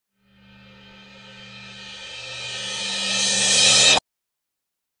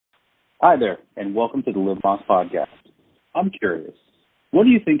Hi there, and welcome to the Live Moss Podcast. I'm curious, what do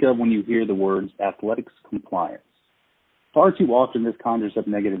you think of when you hear the words athletics compliance? Far too often this conjures up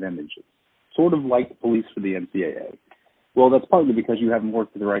negative images, sort of like the police for the NCAA. Well, that's partly because you haven't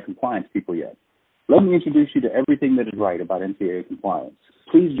worked with the right compliance people yet. Let me introduce you to everything that is right about NCAA compliance.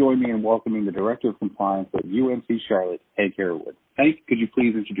 Please join me in welcoming the Director of Compliance at UNC Charlotte, Hank Harrawood. Hank, could you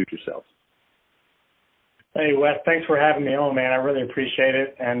please introduce yourself? Hey, Wes, thanks for having me on, man. I really appreciate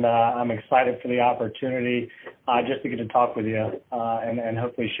it, and I'm excited for the opportunity just to get to talk with you and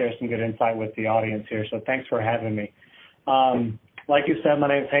hopefully share some good insight with the audience here. So thanks for having me. Like you said, my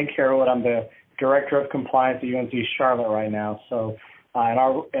name is Hank Harrawood. I'm the Director of Compliance at UNC Charlotte right now. So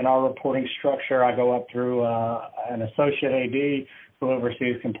in our reporting structure, I go up through an associate AD who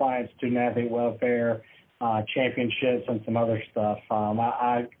oversees compliance, student-athlete welfare, championships, and some other stuff.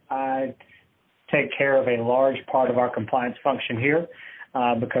 I take care of a large part of our compliance function here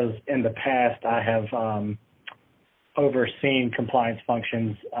because in the past I have overseen compliance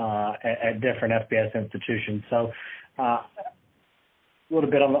functions at different FBS institutions. So a little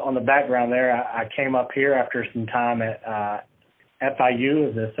bit on the background there, I came up here after some time at FIU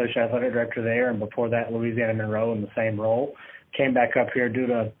as the Associate Athletic Director there, and before that Louisiana Monroe in the same role. Came back up here due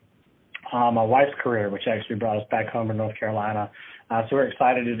to my wife's career, which actually brought us back home to North Carolina. So we're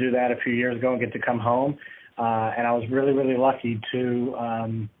excited to do that a few years ago and get to come home. And I was really, really lucky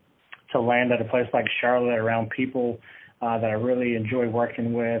to land at a place like Charlotte around people that I really enjoy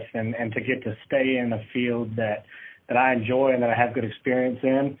working with and to get to stay in a field that I enjoy and that I have good experience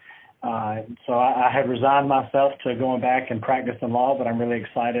in. So I had resigned myself to going back and practicing law, but I'm really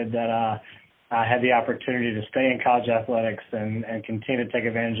excited that I had the opportunity to stay in college athletics and continue to take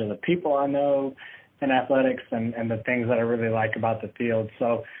advantage of the people I know in athletics and the things that I really like about the field.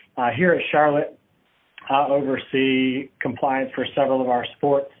 So here at Charlotte, I oversee compliance for several of our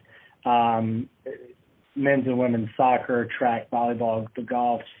sports, men's and women's soccer, track, volleyball, the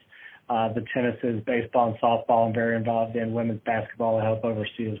golfs, the tennises, baseball and softball. I'm very involved in women's basketball. I help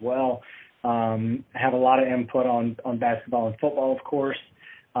oversee as well. Have a lot of input on basketball and football, of course.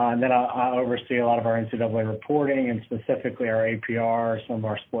 And then I oversee a lot of our NCAA reporting and specifically our APR, some of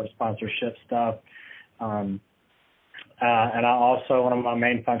our sports sponsorship stuff. And I also, one of my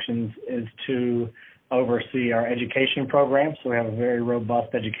main functions is to oversee our education program. So we have a very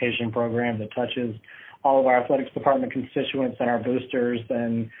robust education program that touches all of our athletics department constituents and our boosters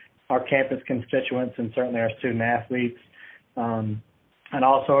and our campus constituents and certainly our student athletes. And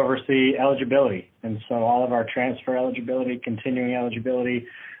also oversee eligibility. And so all of our transfer eligibility, continuing eligibility,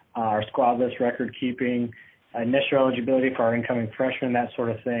 our squad list record keeping, initial eligibility for our incoming freshmen, that sort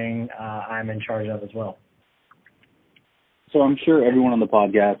of thing, I'm in charge of as well. So I'm sure everyone on the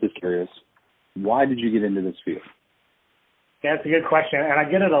podcast is curious, why did you get into this field? Yeah, that's a good question, and I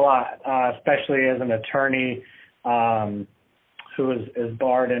get it a lot, especially as an attorney who is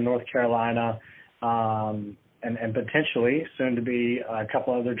barred in North Carolina and potentially soon to be a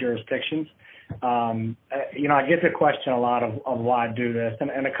couple other jurisdictions. I get the question a lot of why I do this,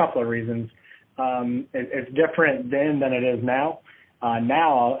 and a couple of reasons. It's different then than it is now.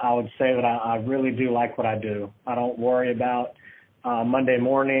 Now I would say that I really do like what I do. I don't worry about Monday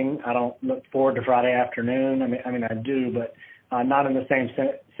morning. I don't look forward to Friday afternoon. I mean I do, but not in the same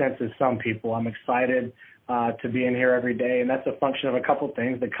sense as some people. I'm excited to be in here every day, and that's a function of a couple of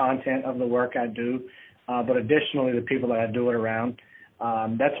things: the content of the work I do, but additionally the people that I do it around.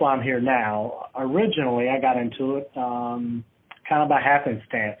 That's why I'm here now. Originally, I got into it kind of by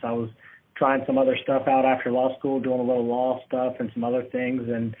happenstance. I was trying some other stuff out after law school, doing a little law stuff and some other things,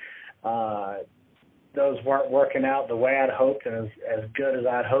 and those weren't working out the way I'd hoped and as good as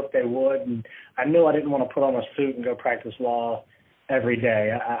I'd hoped they would. And I knew I didn't want to put on a suit and go practice law every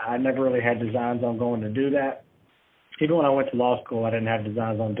day. I never really had designs on going to do that. Even when I went to law school, I didn't have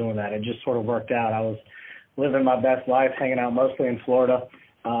designs on doing that. It just sort of worked out. I was living my best life, hanging out mostly in Florida,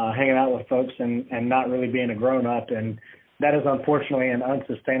 hanging out with folks and not really being a grown-up. And that is unfortunately an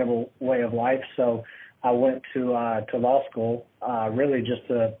unsustainable way of life. So I went to law school really just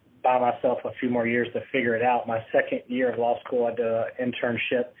to buy myself a few more years to figure it out. My second year of law school, I did an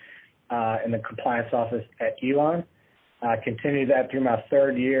internship in the compliance office at Elon. I continued that through my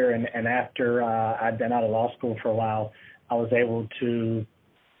third year, and after I'd been out of law school for a while, I was able to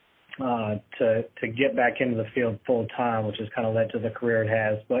get back into the field full time, which has kind of led to the career it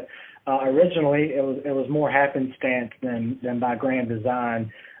has. But originally, it was more happenstance than by grand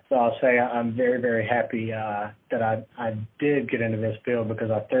design. So I'll say I'm very, very happy that I did get into this field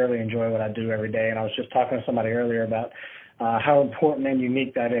because I thoroughly enjoy what I do every day. And I was just talking to somebody earlier about how important and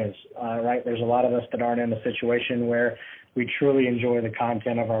unique that is, right? There's a lot of us that aren't in a situation where we truly enjoy the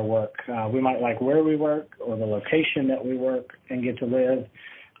content of our work. We might like where we work or the location that we work and get to live.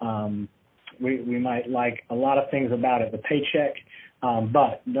 We might like a lot of things about it, the paycheck,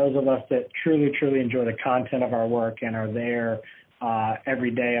 but those of us that truly, truly enjoy the content of our work and are there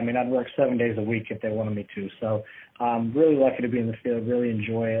every day. I mean, I'd work 7 days a week if they wanted me to. So I'm really lucky to be in the field, really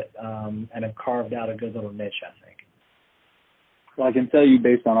enjoy it, and have carved out a good little niche, I think. Well, I can tell you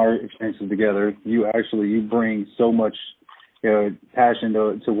based on our experiences together, you bring so much passion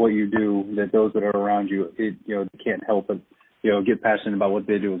to what you do that those that are around you, can't help but, get passionate about what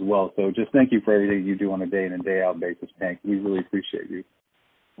they do as well. So just thank you for everything you do on a day in and day out basis, Hank. We really appreciate you.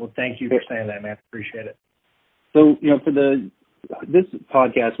 Well, thank you for saying that, man. Appreciate it. So, for this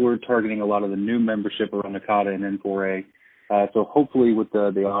podcast, we're targeting a lot of the new membership around NACADA and N4A. So hopefully with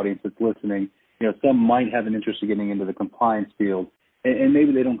the audience that's listening, some might have an interest in getting into the compliance field, and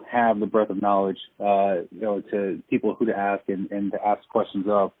maybe they don't have the breadth of knowledge, to people who to ask and to ask questions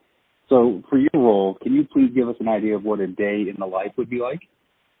of. So for your role, can you please give us an idea of what a day in the life would be like?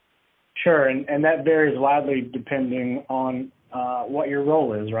 Sure, and that varies widely depending on what your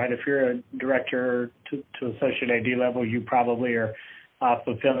role is, right? If you're a director to associate AD level, you probably are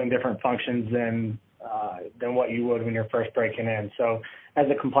fulfilling different functions than what you would when you're first breaking in. So as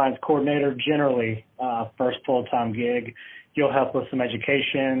a compliance coordinator, generally, first full-time gig, you'll help with some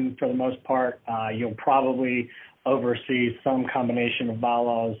education for the most part. You'll probably oversee some combination of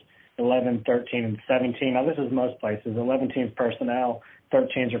bylaws 11, 13, and 17. Now, this is most places. 11 is personnel,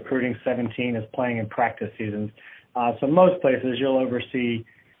 13 is recruiting, 17 is playing and practice seasons. So most places you'll oversee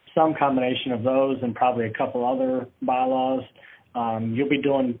some combination of those and probably a couple other bylaws. You'll be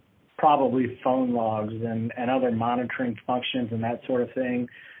doing probably phone logs and other monitoring functions and that sort of thing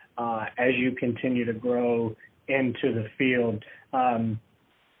as you continue to grow into the field.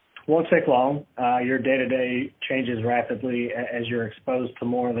 Won't take long. Your day-to-day changes rapidly as you're exposed to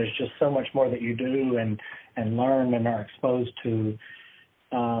more. There's just so much more that you do and learn and are exposed to,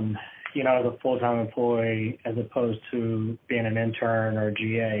 as a full-time employee as opposed to being an intern or a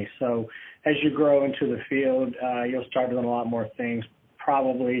GA. So as you grow into the field, you'll start doing a lot more things,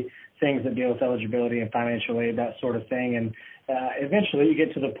 probably things that deal with eligibility and financial aid, that sort of thing. And eventually you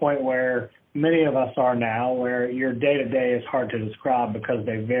get to the point where many of us are now, where your day-to-day is hard to describe because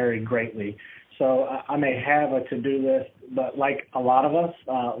they vary greatly. So I may have a to-do list, but like a lot of us,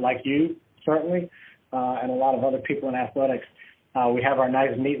 like you certainly, and a lot of other people in athletics, we have our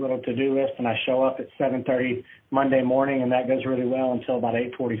nice, neat little to-do list, and I show up at 7:30 Monday morning, and that goes really well until about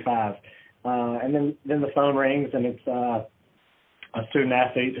 8:45. And then the phone rings, and it's a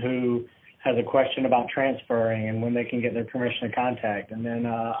student-athlete who has a question about transferring and when they can get their permission to contact. And then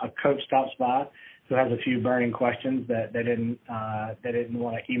a coach stops by who has a few burning questions that they didn't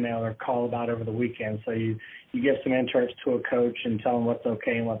want to email or call about over the weekend. So you give some inserts to a coach and tell them what's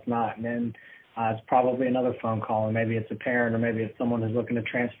okay and what's not. And then it's probably another phone call, and maybe it's a parent or maybe it's someone who's looking to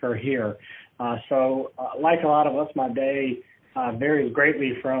transfer here. So like a lot of us, my day varies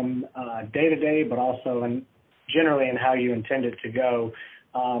greatly from day to day, but also generally in how you intend it to go.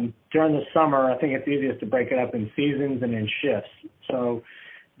 During the summer, I think it's easiest to break it up in seasons and in shifts. So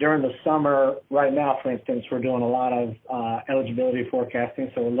during the summer, right now, for instance, we're doing a lot of eligibility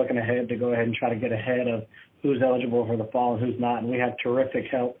forecasting. So we're looking ahead to go ahead and try to get ahead of who's eligible for the fall and who's not. And we have terrific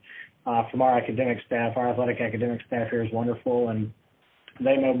help from our academic staff. Our athletic academic staff here is wonderful, and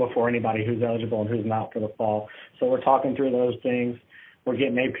they know before anybody who's eligible and who's not for the fall. So we're talking through those things. We're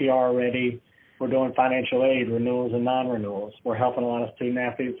getting APR ready. We're doing financial aid, renewals and non-renewals. We're helping a lot of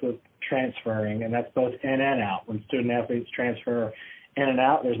student-athletes with transferring, and that's both in and out. When student-athletes transfer in and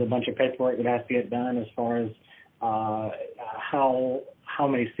out, there's a bunch of paperwork that has to get done as far as how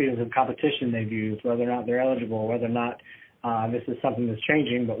many seasons of competition they've used, whether or not they're eligible, whether or not this is something that's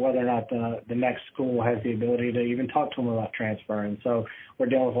changing, but whether or not the next school has the ability to even talk to them about transferring. So we're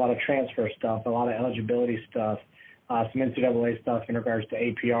dealing with a lot of transfer stuff, a lot of eligibility stuff, some NCAA stuff in regards to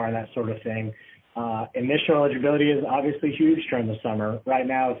APR and that sort of thing. Initial eligibility is obviously huge during the summer. Right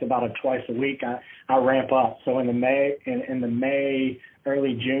now it's about twice a week. I ramp up. So in the May,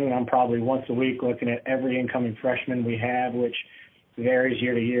 early June, I'm probably once a week looking at every incoming freshman we have, which varies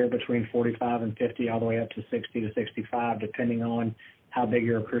year to year between 45 and 50, all the way up to 60 to 65, depending on how big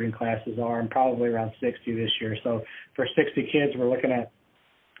your recruiting classes are, and probably around 60 this year. So for 60 kids, we're looking at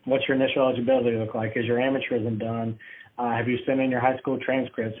what's your initial eligibility look like? Is your amateurism done? Have you sent in your high school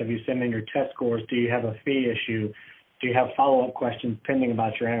transcripts? Have you sent in your test scores? Do you have a fee issue? Do you have follow-up questions pending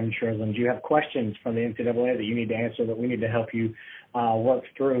about your amateurism? Do you have questions from the NCAA that you need to answer that we need to help you work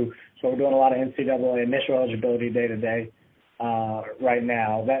through? So we're doing a lot of NCAA initial eligibility day-to-day. right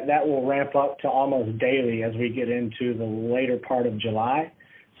now. That will ramp up to almost daily as we get into the later part of July.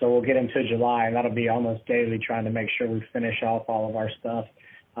 So we'll get into July, and that'll be almost daily, trying to make sure we finish off all of our stuff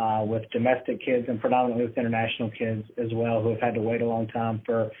with domestic kids and predominantly with international kids as well, who have had to wait a long time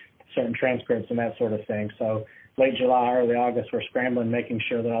for certain transcripts and that sort of thing. So late July, early August, we're scrambling, making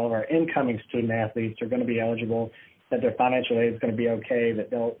sure that all of our incoming student athletes are going to be eligible, that their financial aid is going to be okay, that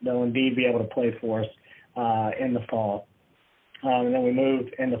they'll indeed be able to play for us in the fall. And then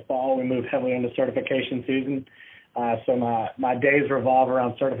in the fall, we move heavily into certification season. So my days revolve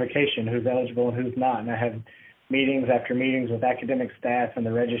around certification, who's eligible and who's not. And I have meetings after meetings with academic staff and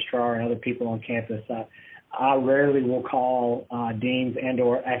the registrar and other people on campus. I rarely will call deans and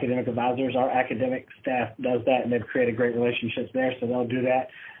or academic advisors. Our academic staff does that, and they've created great relationships there, so they'll do that.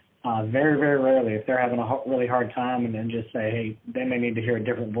 Very, very rarely, if they're having a really hard time, and then just say, hey, they may need to hear a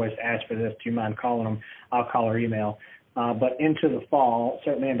different voice ask for this. Do you mind calling them? I'll call or email. But into the fall,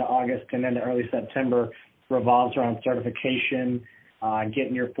 certainly into August and into early September, revolves around certification,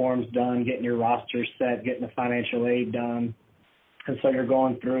 getting your forms done, getting your roster set, getting the financial aid done. And so you're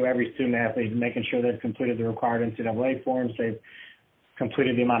going through every student athlete and making sure they've completed the required NCAA forms, they've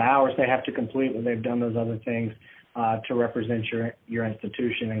completed the amount of hours they have to complete, and they've done those other things to represent your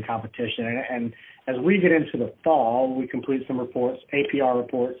institution in competition. And as we get into the fall, we complete some reports, APR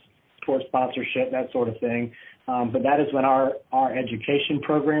reports, sports sponsorship, that sort of thing. But that is when our education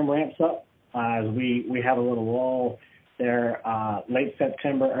program ramps up. As we have a little lull there, late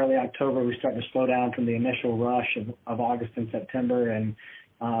September, early October, we start to slow down from the initial rush of August and September, and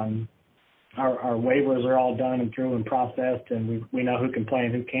our waivers are all done and through and processed, and we know who can play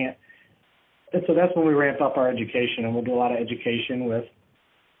and who can't. And so that's when we ramp up our education, and we'll do a lot of education with,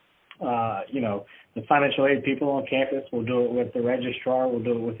 the financial aid people on campus. We'll do it with the registrar. We'll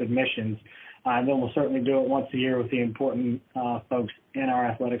do it with admissions. And then we'll certainly do it once a year with the important folks in our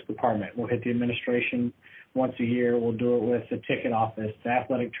athletics department. We'll hit the administration once a year. We'll do it with the ticket office, the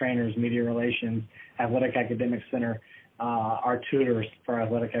athletic trainers, media relations, athletic academic center, our tutors for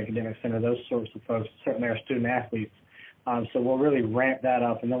athletic academic center, those sorts of folks, certainly our student athletes. So we'll really ramp that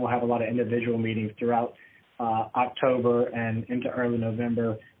up, and then we'll have a lot of individual meetings throughout October and into early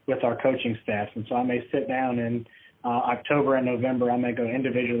November with our coaching staff. And so I may sit down in October and November, I may go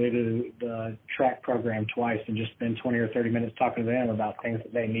individually to the track program twice and just spend 20 or 30 minutes talking to them about things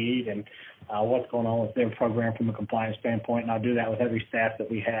that they need and what's going on with their program from a compliance standpoint. And I'll do that with every staff that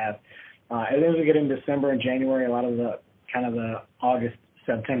we have. And then as we get in December and January, a lot of the August,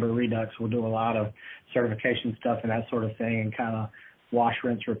 September redux, we'll do a lot of certification stuff and that sort of thing, and kind of wash,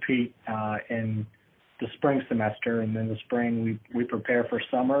 rinse, repeat in the spring semester. And then the spring we prepare for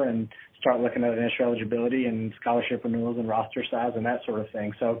summer and start looking at initial eligibility and scholarship renewals and roster size and that sort of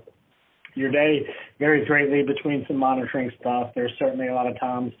thing. So your day varies greatly between some monitoring stuff. There's certainly a lot of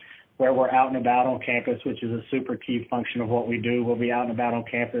times where we're out and about on campus, which is a super key function of what we do. We'll be out and about on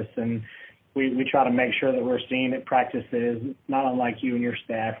campus, and we try to make sure that we're seen at practices, not unlike you and your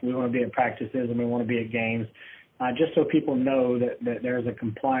staff. We want to be at practices and we want to be at games, just so people know that there's a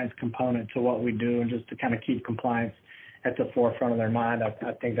compliance component to what we do, and just to kind of keep compliance at the forefront of their mind.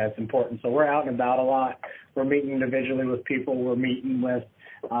 I think that's important. So we're out and about a lot. We're meeting individually with people. We're meeting with,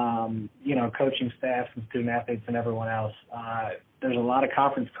 coaching staff and student athletes and everyone else. There's a lot of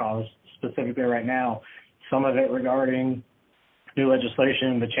conference calls specifically right now, some of it regarding new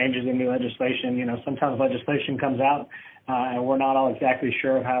legislation, the changes in new legislation. Sometimes legislation comes out and we're not all exactly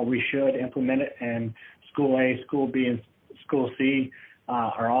sure of how we should implement it, and School A, School B, and School C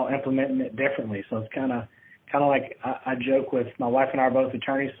are all implementing it differently. So it's kind of like I joke with my wife and I are both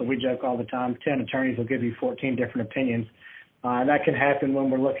attorneys, so we joke all the time. 10 attorneys will give you 14 different opinions. That can happen when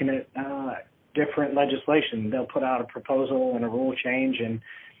we're looking at different legislation. They'll put out a proposal and a rule change, and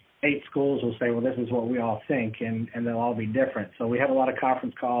 8 schools will say, well, this is what we all think, and they'll all be different. So we have a lot of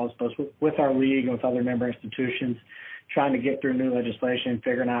conference calls, both with our league and with other member institutions, trying to get through new legislation,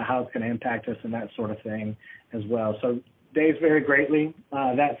 figuring out how it's going to impact us and that sort of thing as well. So days vary greatly.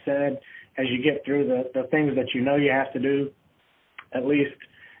 That said, as you get through the things that you have to do, at least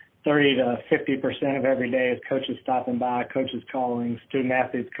 30 to 50% of every day is coaches stopping by, coaches calling, student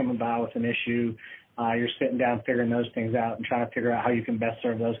athletes coming by with an issue. You're sitting down figuring those things out and trying to figure out how you can best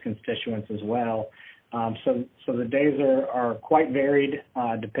serve those constituents as well. So the days are quite varied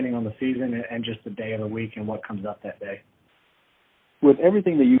depending on the season and just the day of the week and what comes up that day. With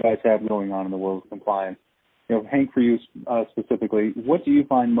everything that you guys have going on in the world of compliance, Hank, for you specifically, what do you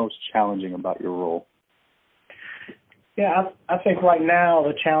find most challenging about your role? Yeah, I think right now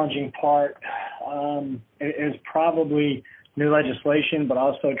the challenging part is probably new legislation, but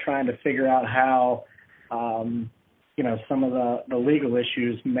also trying to figure out how, some of the legal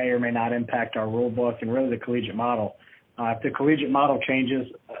issues may or may not impact our rule book and really the collegiate model. If the collegiate model changes,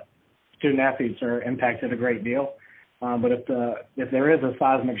 student athletes are impacted a great deal. But if there is a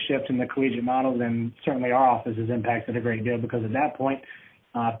seismic shift in the collegiate model, then certainly our office is impacted a great deal, because at that point,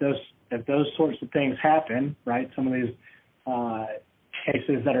 if those sorts of things happen, right, some of these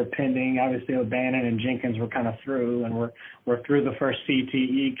cases that are pending, obviously O'Bannon and Jenkins were kind of through, and we're through the first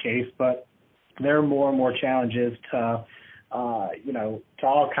CTE case, but there are more and more challenges to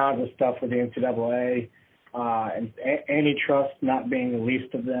all kinds of stuff with the NCAA, and antitrust not being the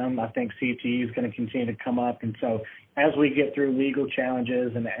least of them. I think CTE is going to continue to come up, and so as we get through legal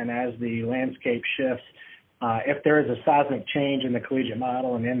challenges and as the landscape shifts, if there is a seismic change in the collegiate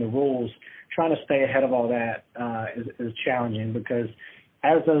model and in the rules, trying to stay ahead of all that is challenging, because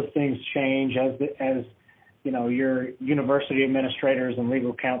as those things change, as your university administrators and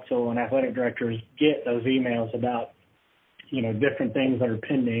legal counsel and athletic directors get those emails about, different things that are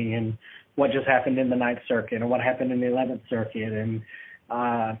pending and what just happened in the Ninth Circuit and what happened in the 11th Circuit. And,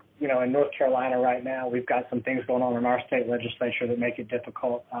 in North Carolina right now, we've got some things going on in our state legislature that make it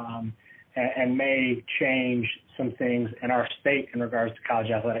difficult and may change some things in our state in regards to college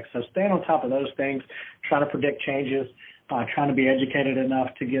athletics. So staying on top of those things, trying to predict changes, trying to be educated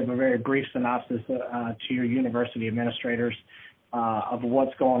enough to give a very brief synopsis to your university administrators of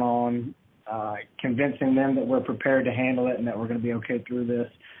what's going on, convincing them that we're prepared to handle it and that we're going to be okay through this.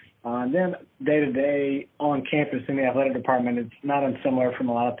 And then day-to-day on campus in the athletic department, it's not unsimilar from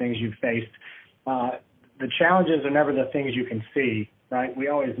a lot of things you've faced. The challenges are never the things you can see, right? We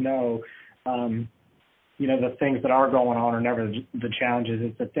always know, the things that are going on are never the challenges.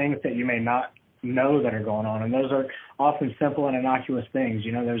 It's the things that you may not know that are going on, and those are often simple and innocuous things.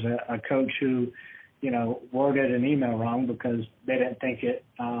 There's a coach who, worded an email wrong because they didn't think it,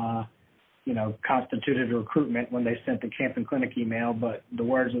 constituted recruitment when they sent the camp and clinic email, but the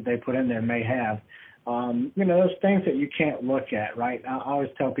words that they put in there may have. Those things that you can't look at, right? I always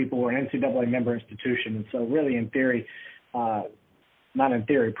tell people we're an NCAA member institution, and so really in theory, not in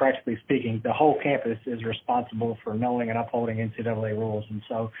theory, practically speaking, the whole campus is responsible for knowing and upholding NCAA rules. And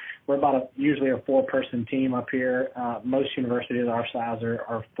so we're usually a 4-person team up here. Most universities our size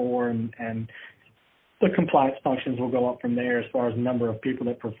are 4, and the compliance functions will go up from there as far as the number of people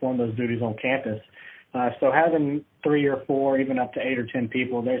that perform those duties on campus. So having 3 or 4, even up to 8 or 10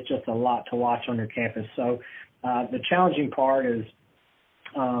 people, there's just a lot to watch on your campus. So the challenging part is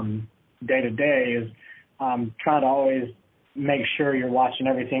day-to-day is trying to always make sure you're watching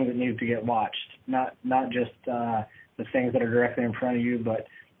everything that needs to get watched, not just the things that are directly in front of you, but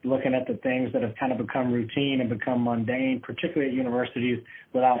looking at the things that have kind of become routine and become mundane, particularly at universities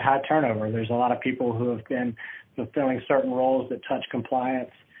without high turnover. There's a lot of people who have been fulfilling certain roles that touch compliance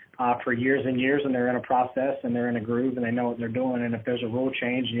for years and years, and they're in a process and they're in a groove and they know what they're doing. And if there's a rule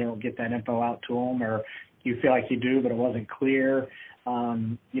change and you don't get that info out to them, or you feel like you do but it wasn't clear,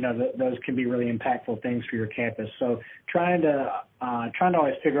 those can be really impactful things for your campus. So trying to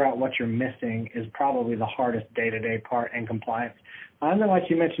always figure out what you're missing is probably the hardest day-to-day part in compliance. And then, like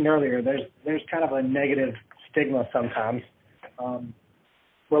you mentioned earlier, there's kind of a negative stigma sometimes.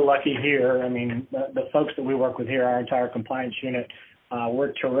 We're lucky here. I mean, the folks that we work with here, our entire compliance unit,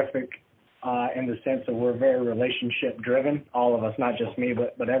 we're terrific in the sense that we're very relationship-driven. All of us, not just me,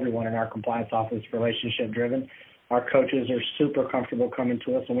 but everyone in our compliance office is relationship-driven. Our coaches are super comfortable coming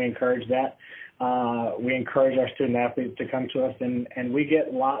to us, and we encourage that. We encourage our student athletes to come to us, and we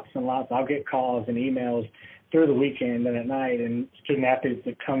get lots and lots. I'll get calls and emails through the weekend and at night, and student athletes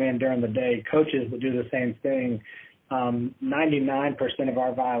that come in during the day, coaches that do the same thing. 99% of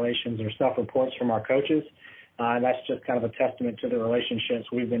our violations are self-reports from our coaches. And that's just kind of a testament to the relationships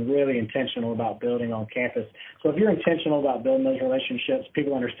we've been really intentional about building on campus. So if you're intentional about building those relationships,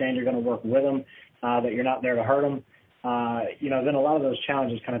 people understand you're going to work with them, that you're not there to hurt them, then a lot of those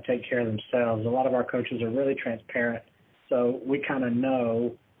challenges kind of take care of themselves. A lot of our coaches are really transparent, so we kind of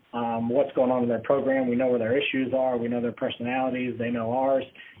know what's going on in their program. We know where their issues are. We know their personalities. They know ours.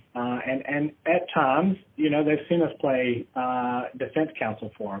 And at times, they've seen us play defense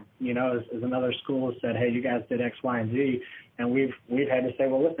counsel for them. As another school has said, hey, you guys did X, Y, and Z, and we've had to say,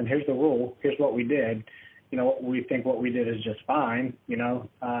 well, listen, here's the rule. Here's what we did. We think what we did is just fine.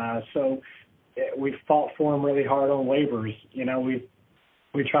 So we've fought for them really hard on waivers.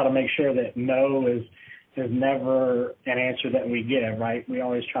 We try to make sure that no is never an answer that we give, right? We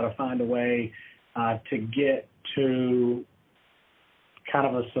always try to find a way to get to kind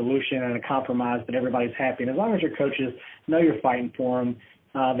of a solution and a compromise that everybody's happy. And as long as your coaches know you're fighting for them,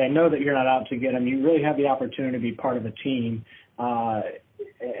 they know that you're not out to get them, you really have the opportunity to be part of a team.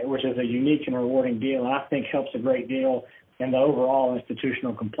 which is a unique and rewarding deal, and I think helps a great deal in the overall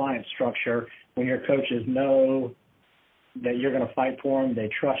institutional compliance structure when your coaches know that you're going to fight for them, they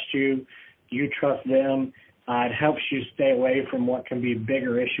trust you, you trust them. It helps you stay away from what can be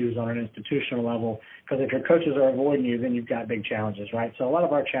bigger issues on an institutional level, because if your coaches are avoiding you, then you've got big challenges, right? So a lot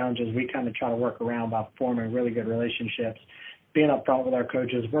of our challenges we kind of try to work around by forming really good relationships, being upfront with our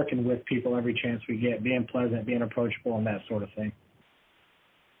coaches, working with people every chance we get, being pleasant, being approachable, and that sort of thing.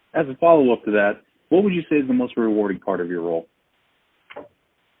 As a follow-up to that, what would you say is the most rewarding part of your role?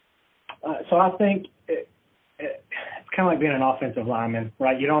 So I think it's kind of like being an offensive lineman,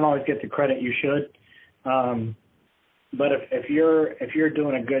 right? You don't always get the credit you should. But if you're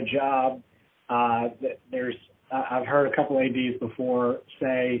doing a good job, I've heard a couple ADs before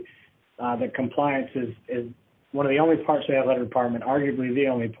say that compliance is one of the only parts of the athletic department, arguably the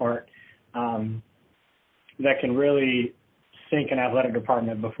only part, that can really sink an athletic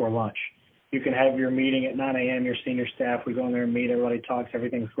department before lunch. You can have your meeting at 9 a.m., your senior staff, we go in there and meet, everybody talks,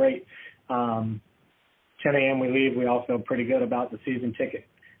 everything's great. 10 a.m. we leave, we all feel pretty good about the season ticket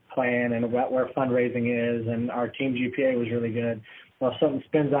plan and about where fundraising is, and our team GPA was really good. Well, if something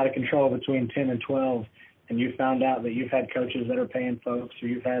spins out of control between 10 and 12, and you found out that you've had coaches that are paying folks, or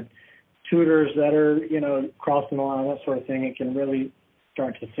you've had tutors that are, crossing the line, that sort of thing, it can really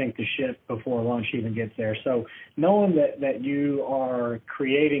start to sink the ship before lunch even gets there. So knowing that you are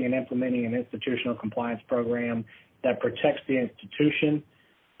creating and implementing an institutional compliance program that protects the institution,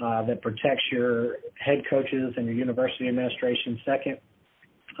 that protects your head coaches and your university administration second,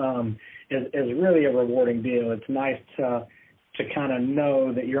 is really a rewarding deal. It's nice to kind of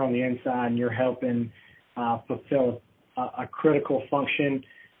know that you're on the inside and you're helping fulfill a critical function.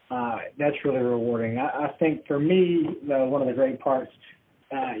 That's really rewarding. I think for me, though, one of the great parts,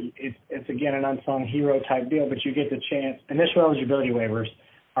 it's again an unsung hero type deal, but you get the chance. Initial eligibility waivers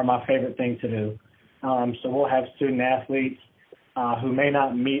are my favorite thing to do. So we'll have student athletes who may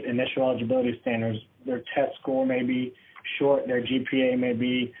not meet initial eligibility standards. Their test score may be short, their GPA may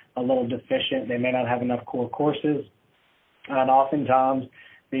be a little deficient, they may not have enough core courses, and oftentimes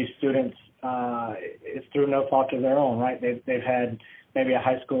these students, it's through no fault of their own, right? They've had maybe a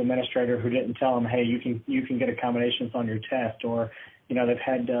high school administrator who didn't tell them, hey, you can get accommodations on your test, or they've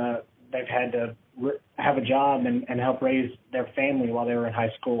had to have a job and help raise their family while they were in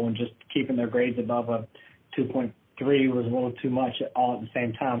high school, and just keeping their grades above a 2.3 was a little too much all at the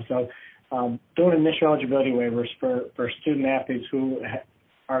same time. So doing initial eligibility waivers for student athletes who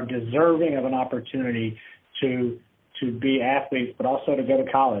are deserving of an opportunity to be athletes, but also to go to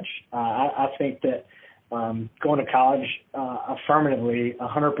college. I think that going to college affirmatively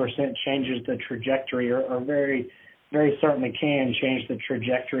 100% changes the trajectory, or very, very certainly can change the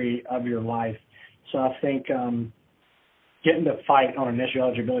trajectory of your life. So I think getting to fight on initial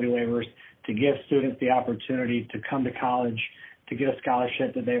eligibility waivers to give students the opportunity to come to college, to get a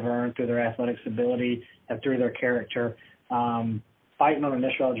scholarship that they've earned through their athletics ability and through their character, fighting on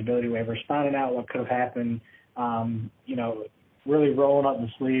initial eligibility waivers, finding out what could have happened, really rolling up the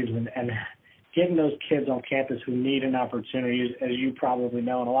sleeves and getting those kids on campus who need an opportunity, as you probably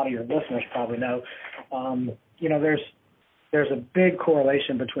know, and a lot of your listeners probably know, there's a big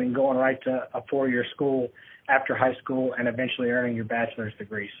correlation between going right to a four-year school after high school and eventually earning your bachelor's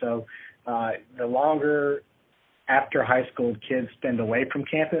degree. So the longer after high school kids spend away from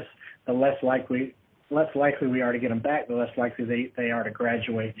campus, the less likely we are to get them back, the less likely they are to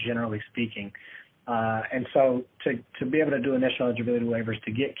graduate, generally speaking. And so to be able to do initial eligibility waivers,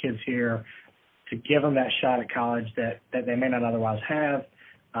 to get kids here, to give them that shot at college that they may not otherwise have,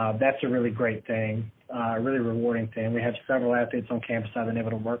 that's a really great thing, a really rewarding thing. We have several athletes on campus I've been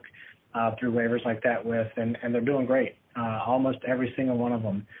able to work through waivers like that with, and they're doing great. Almost every single one of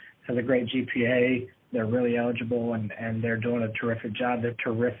them has a great GPA. They're really eligible, and they're doing a terrific job. They're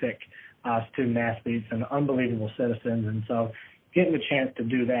terrific student athletes and unbelievable citizens. And so getting the chance to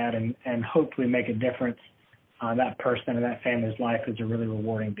do that and hopefully make a difference that person and that family's life is a really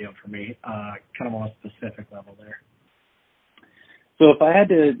rewarding deal for me, kind of on a specific level there. So if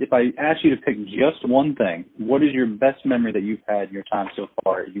I asked you to pick just one thing, what is your best memory that you've had in your time so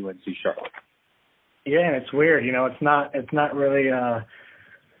far at UNC Charlotte? Yeah, and it's weird. It's not really a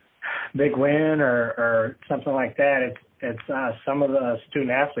big win or something like that. It's some of the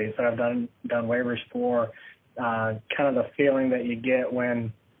student athletes that I've done waivers for, kind of the feeling that you get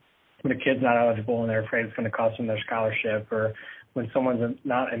when a kid's not eligible and they're afraid it's going to cost them their scholarship, or when someone's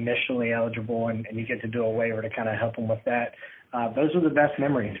not initially eligible and you get to do a waiver to kind of help them with that. Those are the best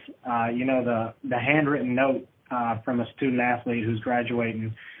memories. The handwritten note from a student athlete who's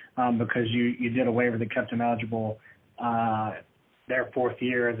graduating because you did a waiver that kept them eligible. their fourth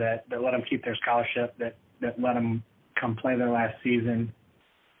year that let them keep their scholarship, that let them come play their last season.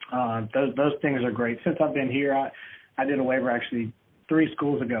 Those things are great. Since I've been here, I did a waiver actually 3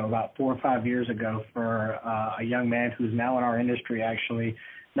 schools ago, about 4 or 5 years ago, for a young man who's now in our industry, actually,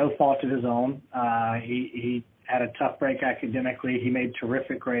 no fault of his own. He had a tough break academically. He made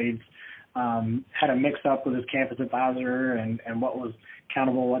terrific grades, had a mix-up with his campus advisor and what was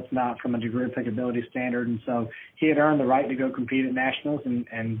countable, what's not from a degree applicability standard. And so he had earned the right to go compete at nationals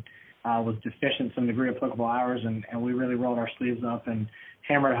and was deficient in some degree applicable hours, and we really rolled our sleeves up and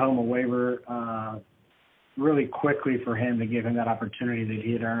hammered home a waiver really quickly for him to give him that opportunity that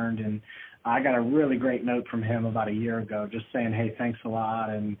he had earned. And I got a really great note from him about a year ago just saying, hey, thanks a lot.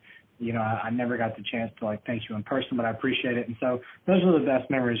 And, you know, I never got the chance to, thank you in person, but I appreciate it. And so those are the best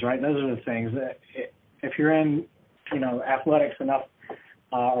memories, right? Those are the things that if you're in, athletics enough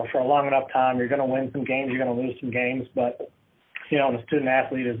or for a long enough time, you're going to win some games, you're going to lose some games. But, when a student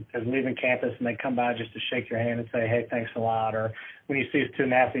athlete is leaving campus and they come by just to shake your hand and say, hey, thanks a lot, or when you see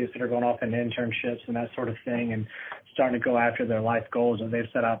student athletes that are going off into internships and that sort of thing and starting to go after their life goals that they've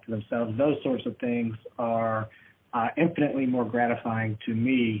set out for themselves, those sorts of things are infinitely more gratifying to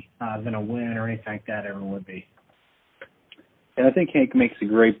me than a win or anything like that ever would be. And I think Hank makes a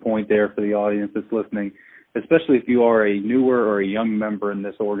great point there for the audience that's listening, especially if you are a newer or a young member in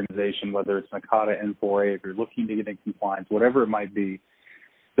this organization, whether it's NACADA, N4A, if you're looking to get in compliance, whatever it might be.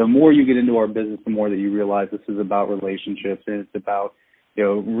 The more you get into our business, the more that you realize this is about relationships, and it's about,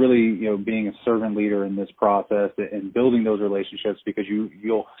 really, being a servant leader in this process and building those relationships, because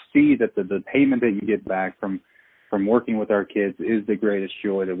you'll see that the payment that you get back from working with our kids is the greatest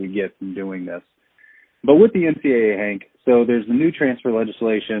joy that we get from doing this. But with the NCAA, Hank, so there's the new transfer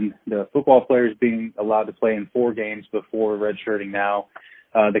legislation, the football players being allowed to play in 4 games before redshirting now,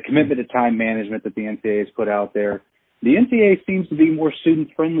 the commitment to time management that the NCAA has put out there. The NCAA seems to be more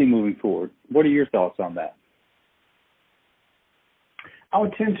student-friendly moving forward. What are your thoughts on that? I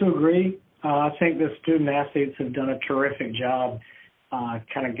would tend to agree. I think the student athletes have done a terrific job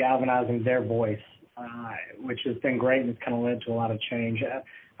kind of galvanizing their voice, which has been great, and it's kind of led to a lot of change.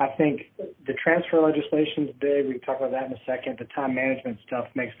 I think the transfer legislation is big. We can talk about that in a second. The time management stuff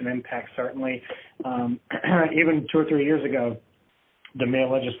makes an impact, certainly. Even 2 or 3 years ago, the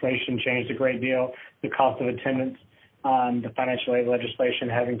meal legislation changed a great deal. The cost of attendance, the financial aid legislation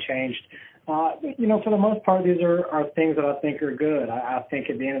having changed. For the most part, these are things that I think are good. I think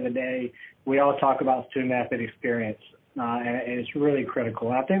at the end of the day, we all talk about student-athlete experience, and it's really critical.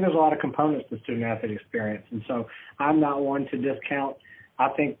 And I think there's a lot of components to student-athlete experience, and so I'm not one to discount. I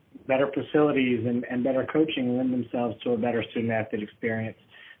think better facilities and better coaching lend themselves to a better student-athlete experience.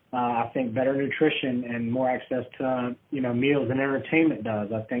 I think better nutrition and more access to, meals and entertainment does.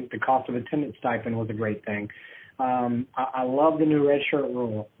 I think the cost of attendance stipend was a great thing. I love the new redshirt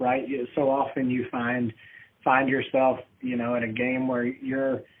rule, right? So often you find yourself, at a game where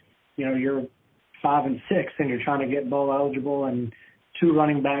you're 5 and 6 and you're trying to get bowl eligible, and 2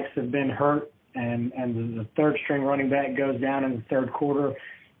 running backs have been hurt, and the third string running back goes down in the third quarter,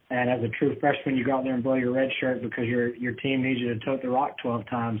 and as a true freshman, you go out there and blow your red shirt because your team needs you to tote the rock 12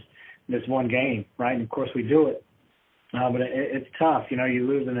 times this one game, right? And of course we do it, but it's tough. You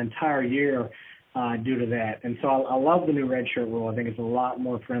lose an entire year due to that. And so I love the new redshirt rule. I think it's a lot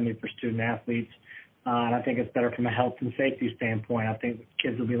more friendly for student athletes, and I think it's better from a health and safety standpoint. I think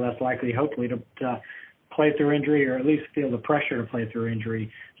kids will be less likely, hopefully, to play through injury, or at least feel the pressure to play through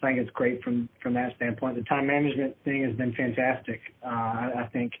injury. So I think it's great from that standpoint. The time management thing has been fantastic. I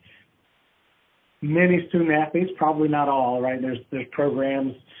think many student athletes, probably not all, right? There's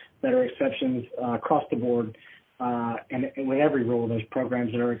programs that are exceptions across the board. And with every rule, there's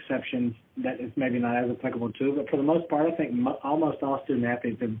programs that are exceptions that it's maybe not as applicable to. But for the most part, I think almost all student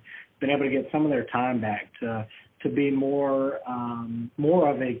athletes have been able to get some of their time back to be more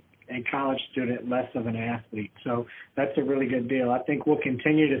of a college student, less of an athlete. So that's a really good deal. I think we'll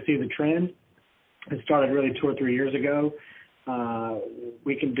continue to see the trend. It started really 2 or 3 years ago.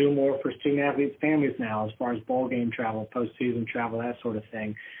 We can do more for student athletes' families now as far as bowl game travel, postseason travel, that sort of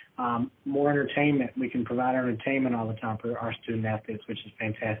thing. More entertainment. We can provide entertainment all the time for our student athletes, which is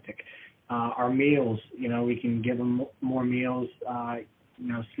fantastic. Our meals, we can give them more meals,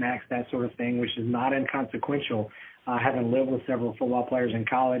 snacks, that sort of thing, which is not inconsequential. Having lived with several football players in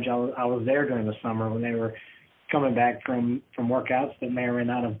college, I was there during the summer when they were coming back from workouts that may or may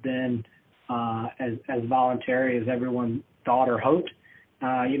not have been as voluntary as everyone thought or hoped,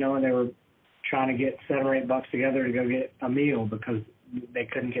 and they were trying to get $7 or $8 together to go get a meal because they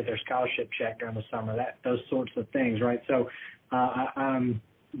couldn't get their scholarship check during the summer. Those sorts of things, right? So I'm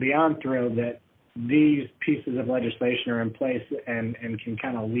beyond thrilled that these pieces of legislation are in place and can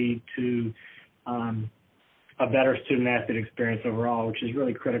kind of lead to a better student-athlete experience overall, which is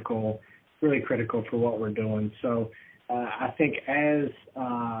really critical for what we're doing. So I think as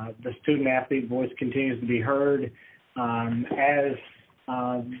the student-athlete voice continues to be heard, as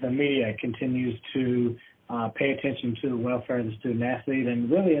the media continues to pay attention to the welfare of the student-athlete, and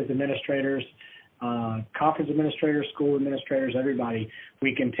really as administrators, conference administrators, school administrators, everybody,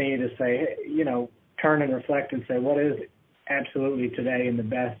 we continue to say, turn and reflect and say, what is absolutely today in the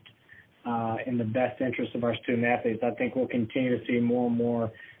best interest of our student athletes. I think we'll continue to see more and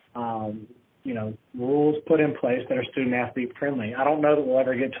more, rules put in place that are student athlete friendly. I don't know that we'll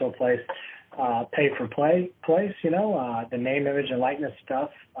ever get to a place, pay for play place. The name, image, and likeness stuff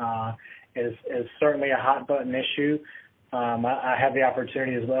is certainly a hot button issue. I have the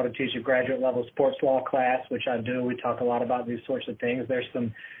opportunity as well to teach a graduate level sports law class, which I do. We talk a lot about these sorts of things. There's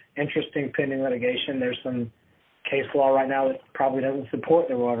some interesting pending litigation. There's some case law right now that probably doesn't support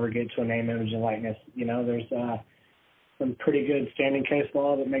that we'll ever get to a name, image, and likeness. There's some pretty good standing case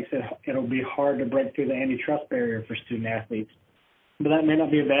law that makes it'll be hard to break through the antitrust barrier for student athletes. But that may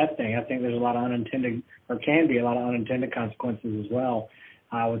not be a bad thing. I think there's a lot of can be a lot of unintended consequences as well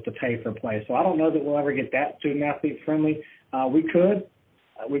with the pay for play. So I don't know that we'll ever get that student athlete friendly. We could.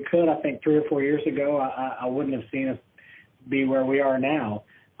 I think 3 or 4 years ago, I wouldn't have seen us be where we are now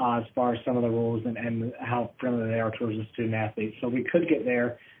as far as some of the rules and how friendly they are towards the student athlete. So we could get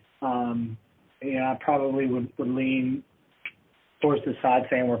there. I probably would lean towards the side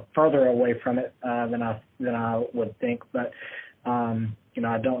saying we're further away from it than I would think. But I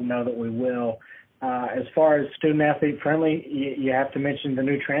don't know that we will. As far as student athlete friendly, you have to mention the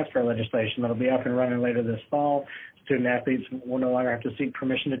new transfer legislation that'll be up and running later this fall. Student athletes will no longer have to seek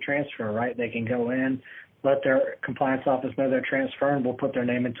permission to transfer, right? They can go in, let their compliance office know they're transferring. We'll put their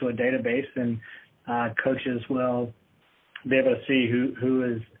name into a database, and coaches will be able to see who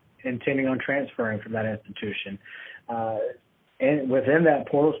is intending on transferring from that institution. And within that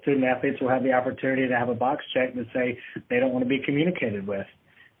portal, student athletes will have the opportunity to have a box check that say they don't want to be communicated with.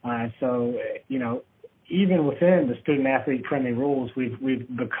 So, even within the student athlete friendly rules, we've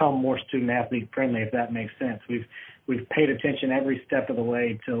become more student athlete friendly, if that makes sense. We've paid attention every step of the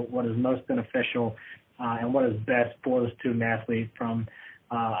way to what is most beneficial and what is best for the student athlete from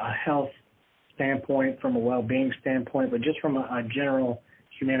a health standpoint, from a well-being standpoint, but just from a general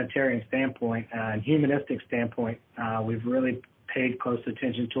humanitarian standpoint and humanistic standpoint. We've really paid close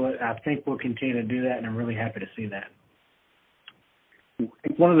attention to it. I think we'll continue to do that, and I'm really happy to see that.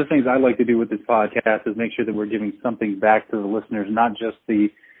 One of the things I like to do with this podcast is make sure that we're giving something back to the listeners, not just the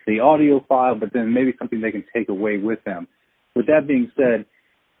audio file, but then maybe something they can take away with them. With that being said,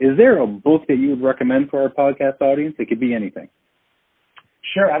 is there a book that you would recommend for our podcast audience? It could be anything.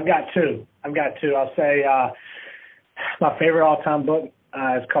 Sure, I've got two. I'll say my favorite all-time book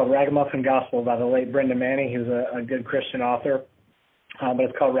is called Ragamuffin Gospel by the late Brendan Manning. He was a good Christian author, but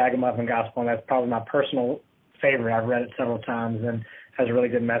it's called Ragamuffin Gospel, and that's probably my personal favorite. I've read it several times and has a really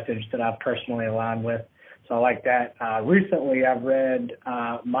good message that I've personally aligned with. So I like that. Recently, I've read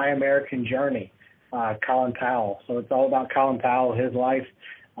My American Journey, Colin Powell. So it's all about Colin Powell, his life.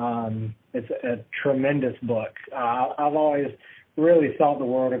 It's a tremendous book. I've always really thought the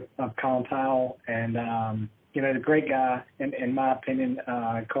world of Colin Powell, and he's a great guy, in my opinion.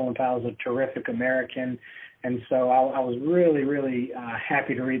 Colin Powell's a terrific American, and so I was really, really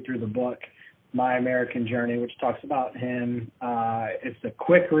happy to read through the book, My American Journey, which talks about him. It's a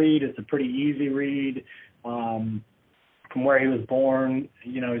quick read. It's a pretty easy read. From where he was born,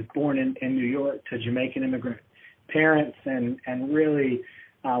 he was born in New York to Jamaican immigrant parents, and really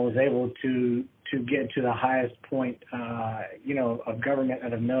was able to get to the highest point, of government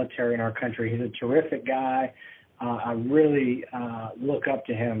and of military in our country. He's a terrific guy. I really look up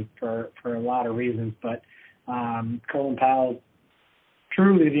to him for a lot of reasons, but Colin Powell,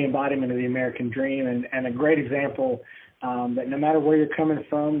 truly the embodiment of the American dream, and a great example that no matter where you're coming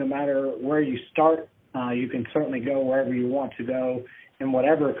from, no matter where you start, you can certainly go wherever you want to go in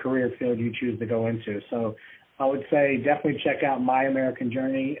whatever career field you choose to go into. So I would say definitely check out My American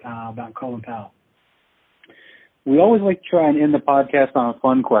Journey about Colin Powell. We always like to try and end the podcast on a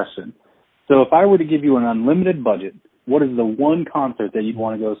fun question. So if I were to give you an unlimited budget, what is the one concert that you'd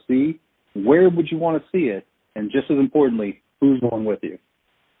want to go see? Where would you want to see it? And just as importantly, who's going with you?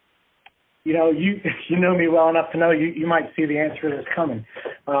 You know me well enough to know you might see the answer to this coming.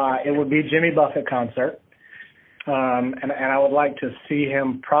 It would be a Jimmy Buffett concert. And I would like to see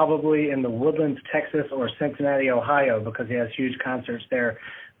him probably in the Woodlands, Texas, or Cincinnati, Ohio, because he has huge concerts there,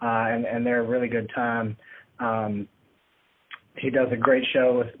 and they're a really good time. he does a great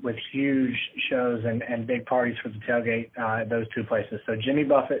show with huge shows and big parties for the tailgate at those two places. So Jimmy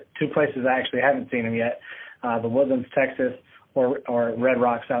Buffett, two places I actually haven't seen him yet, the Woodlands, Texas, or Red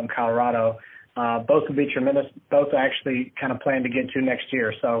Rocks out in Colorado. Both would be tremendous. Both I actually kind of plan to get to next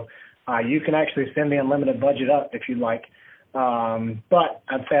year. So you can actually send the unlimited budget up if you'd like. But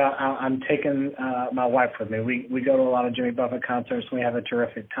I'd say I'm taking my wife with me. We go to a lot of Jimmy Buffett concerts. We have a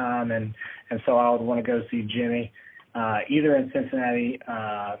terrific time, and so I would want to go see Jimmy either in Cincinnati,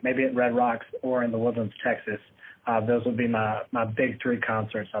 maybe at Red Rocks, or in the Woodlands, Texas. Those would be my big three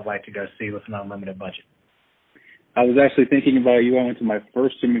concerts I'd like to go see with an unlimited budget. I was actually thinking about you. I went to my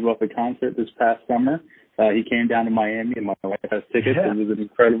first Jimmy Buffett concert this past summer. He came down to Miami, and my wife has tickets. Yeah. It was an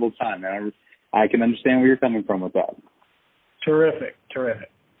incredible time, and I can understand where you're coming from with that. Terrific.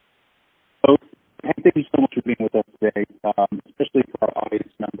 So, thank you so much for being with us today, especially for our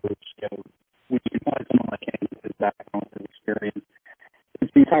audience members. We wanted someone like him with his background and experience.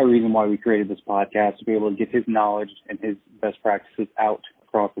 It's the entire reason why we created this podcast, to be able to get his knowledge and his best practices out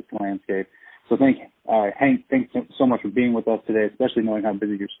across this landscape. So Hank, thanks so much for being with us today, especially knowing how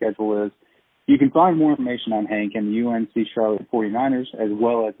busy your schedule is. You can find more information on Hank and the UNC Charlotte 49ers, as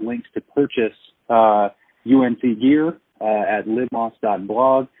well as links to purchase UNC gear at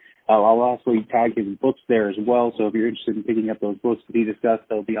livmoss.blog. I'll also tag his books there as well, so if you're interested in picking up those books that he discussed,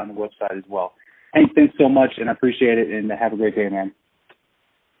 they'll be on the website as well. Hank, thanks so much, and I appreciate it, and have a great day, man.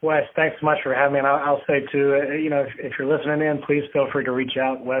 Wes, thanks so much for having me. And I'll say, too, if you're listening in, please feel free to reach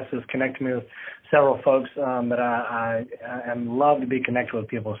out. Wes has connected me with several folks that I love to be connected with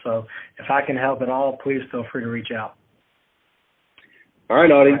people. So if I can help at all, please feel free to reach out. All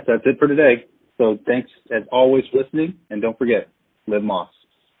right, audience, that's it for today. So thanks, as always, for listening, and don't forget, live Moss.